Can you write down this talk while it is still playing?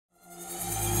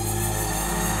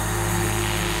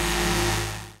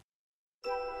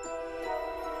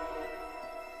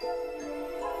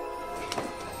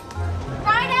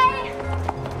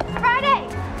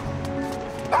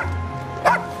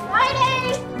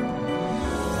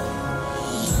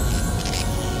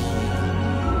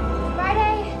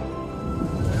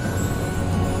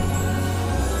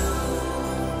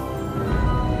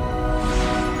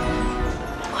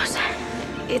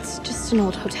just an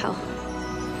old hotel.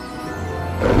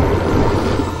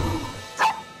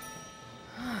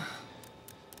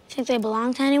 Think they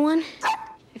belong to anyone?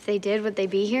 If they did, would they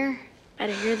be here?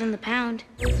 Better here than the Pound.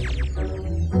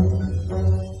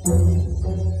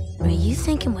 Are you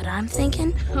thinking what I'm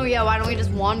thinking? Oh yeah, why don't we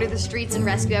just wander the streets and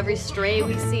rescue every stray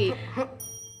we see?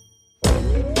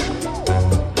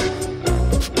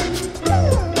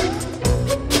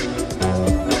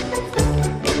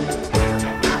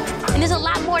 And there's a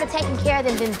lot more to taking care of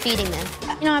than feeding them.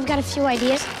 You know, I've got a few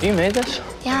ideas. You made this?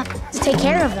 Yeah, to take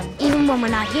care of them, even when we're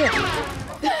not here.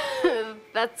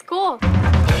 That's cool. To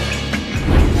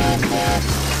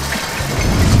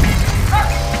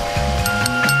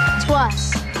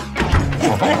us.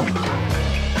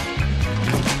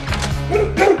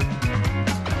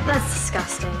 That's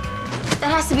disgusting.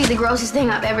 That has to be the grossest thing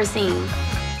I've ever seen.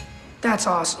 That's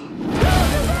awesome.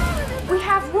 We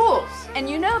have rules, and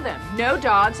you know them. No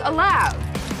dogs allowed.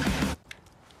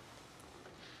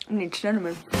 I need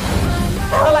cinnamon.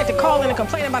 I'd like to call in and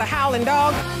complain about a howling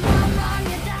dog.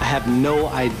 I have no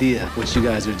idea what you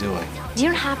guys are doing. Do you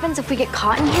know what happens if we get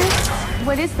caught in here?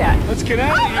 What is that? Let's get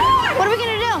out of here. What are we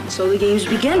gonna do? So the games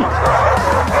begin.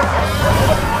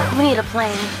 We need a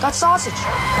plan. Got sausage.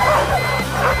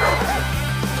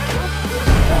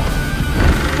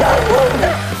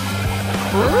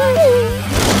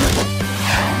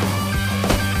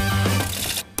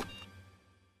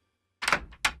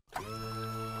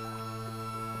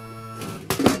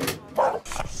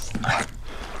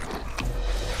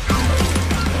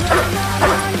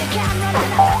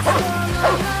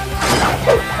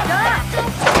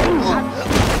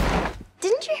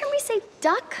 Didn't you hear me say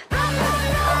duck?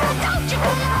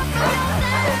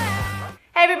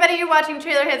 Hey everybody, you're watching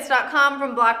TrailerHits.com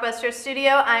from Blockbuster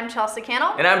Studio. I'm Chelsea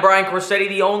Cannell. And I'm Brian Corsetti,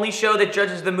 the only show that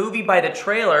judges the movie by the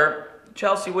trailer.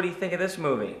 Chelsea, what do you think of this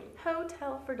movie?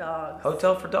 Hotel for Dogs.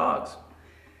 Hotel for Dogs.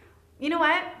 You know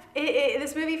what?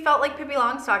 This movie felt like Pippi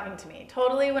Longstocking to me.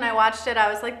 Totally, when I watched it,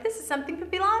 I was like, this is something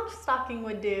Pippi Longstocking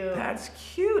would do. That's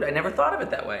cute. I never thought of it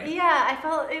that way. Yeah, I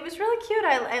felt it was really cute.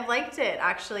 I liked it,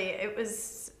 actually. It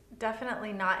was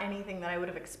definitely not anything that I would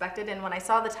have expected. And when I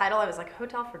saw the title, I was like,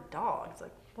 Hotel for Dogs.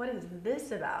 Like, what is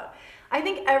this about? I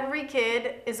think every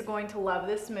kid is going to love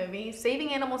this movie.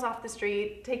 Saving animals off the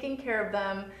street, taking care of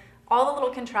them, all the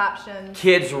little contraptions.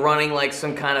 Kids running like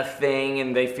some kind of thing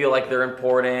and they feel like they're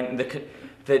important.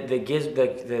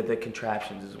 The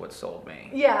contraptions is what sold me.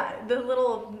 Yeah, the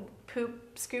little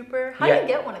poop scooper. How do you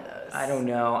get one of those? I don't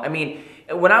know. I mean,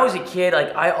 when I was a kid,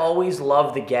 like I always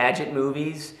loved the gadget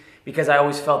movies because I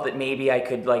always felt that maybe I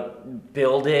could like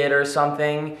build it or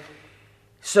something.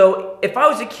 So if I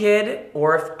was a kid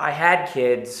or if I had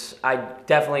kids,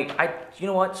 you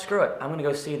know what, screw it. I'm gonna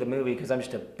go see the movie because I'm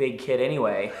just a big kid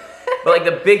anyway. But like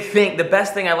the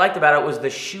best thing I liked about it was the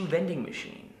shoe vending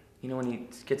machine. You know, when he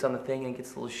gets on the thing and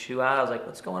gets the little shoe out, I was like,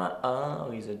 what's going on?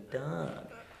 Oh, he's a dog.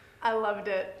 I loved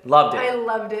it. Loved it. I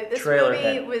loved it. This Trailer movie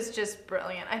hit. was just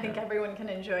brilliant. I think everyone can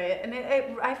enjoy it. And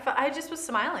I just was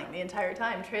smiling the entire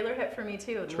time. Trailer hit for me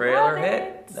too. Trailer Love hit.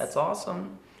 it. That's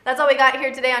awesome. That's all we got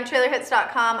here today on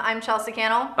TrailerHits.com. I'm Chelsea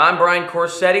Cannell. I'm Brian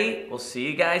Corsetti. We'll see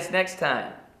you guys next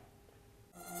time.